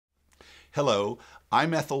Hello,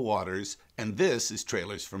 I'm Ethel Waters, and this is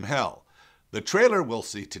Trailers from Hell. The trailer we'll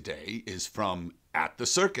see today is from At the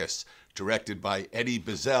Circus, directed by Eddie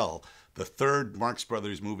Bezell, the third Marx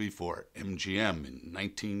Brothers movie for MGM in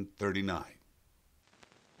 1939.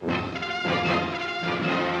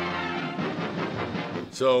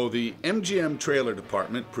 So the MGM trailer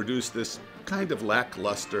department produced this kind of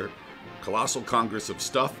lackluster, Colossal Congress of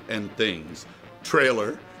Stuff and Things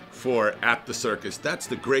trailer for At the Circus. That's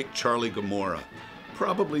the great Charlie Gemora,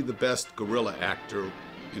 probably the best guerrilla actor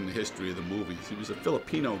in the history of the movies. He was a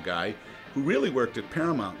Filipino guy who really worked at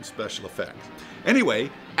Paramount in special effects.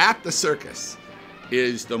 Anyway, At the Circus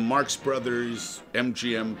is the Marx Brothers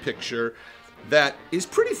MGM picture that is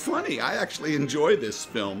pretty funny. I actually enjoy this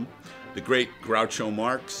film. The great Groucho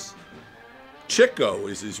Marx. Chico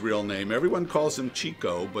is his real name. Everyone calls him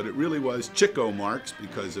Chico, but it really was Chico Marx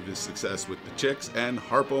because of his success with the Chicks, and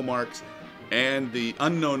Harpo Marx, and the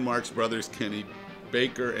unknown Marx Brothers, Kenny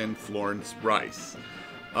Baker and Florence Rice.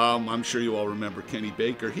 I'm sure you all remember Kenny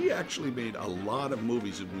Baker. He actually made a lot of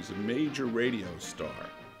movies and was a major radio star.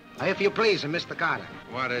 If you please, Mr. Carter.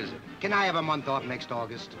 What is it? Can I have a month off next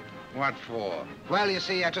August? What for? Well, you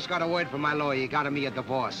see, I just got a word from my lawyer. He got me a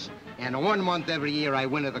divorce. And 1 month every year, I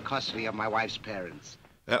win the custody of my wife's parents.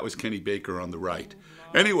 That was Kenny Baker on the right.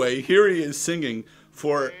 Anyway, here he is singing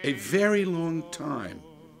for a very long time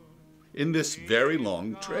in this very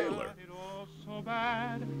long trailer. So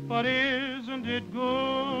bad, but isn't it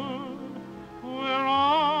good? We're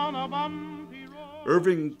on a bumpy road.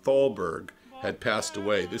 Irving Thalberg had passed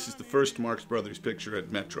away. This is the first Marx Brothers picture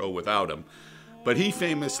at Metro without him. But he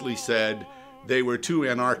famously said they were too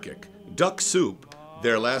anarchic. Duck Soup,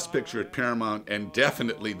 their last picture at Paramount and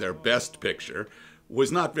definitely their best picture,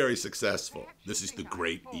 was not very successful. This is the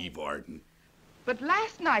great Eve Arden. But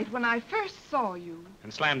last night when I first saw you,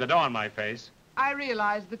 and slammed the door in my face. I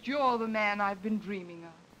realized that you're the man I've been dreaming of.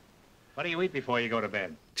 What do you eat before you go to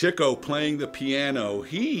bed? Chico playing the piano.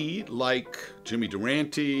 He, like Jimmy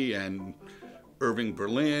Durante and Irving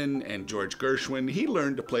Berlin and George Gershwin, he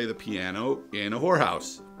learned to play the piano in a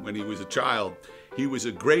whorehouse when he was a child. He was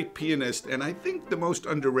a great pianist, and I think the most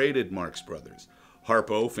underrated Marx Brothers.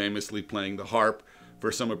 Harpo famously playing the harp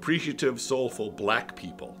for some appreciative, soulful black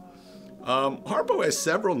people. Harpo has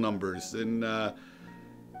several numbers. In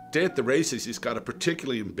Day at the Races, he's got a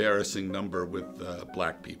particularly embarrassing number with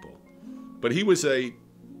black people. But he was an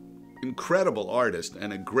incredible artist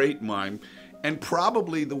and a great mime, and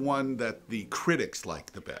probably the one that the critics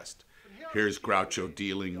like the best. Here's Groucho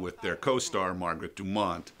dealing with their co-star, Margaret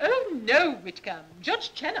Dumont. Oh, no, Whitcomb.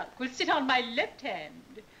 Judge Chennock will sit on my left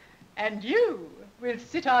hand, and you will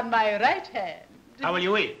sit on my right hand. How will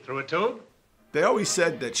you eat? Through a tube? They always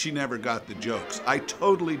said that she never got the jokes. I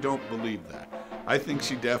totally don't believe that. I think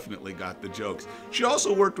she definitely got the jokes. She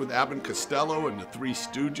also worked with Abbott and Costello and the Three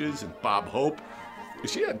Stooges and Bob Hope.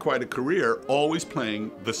 She had quite a career, always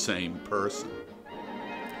playing the same person.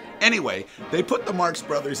 Anyway, they put the Marx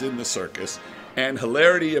Brothers in the circus, and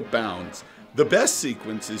hilarity abounds. The best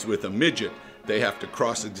sequence is with a midget they have to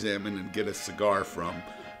cross-examine and get a cigar from.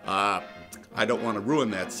 I don't want to ruin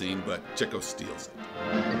that scene, but Chico steals it.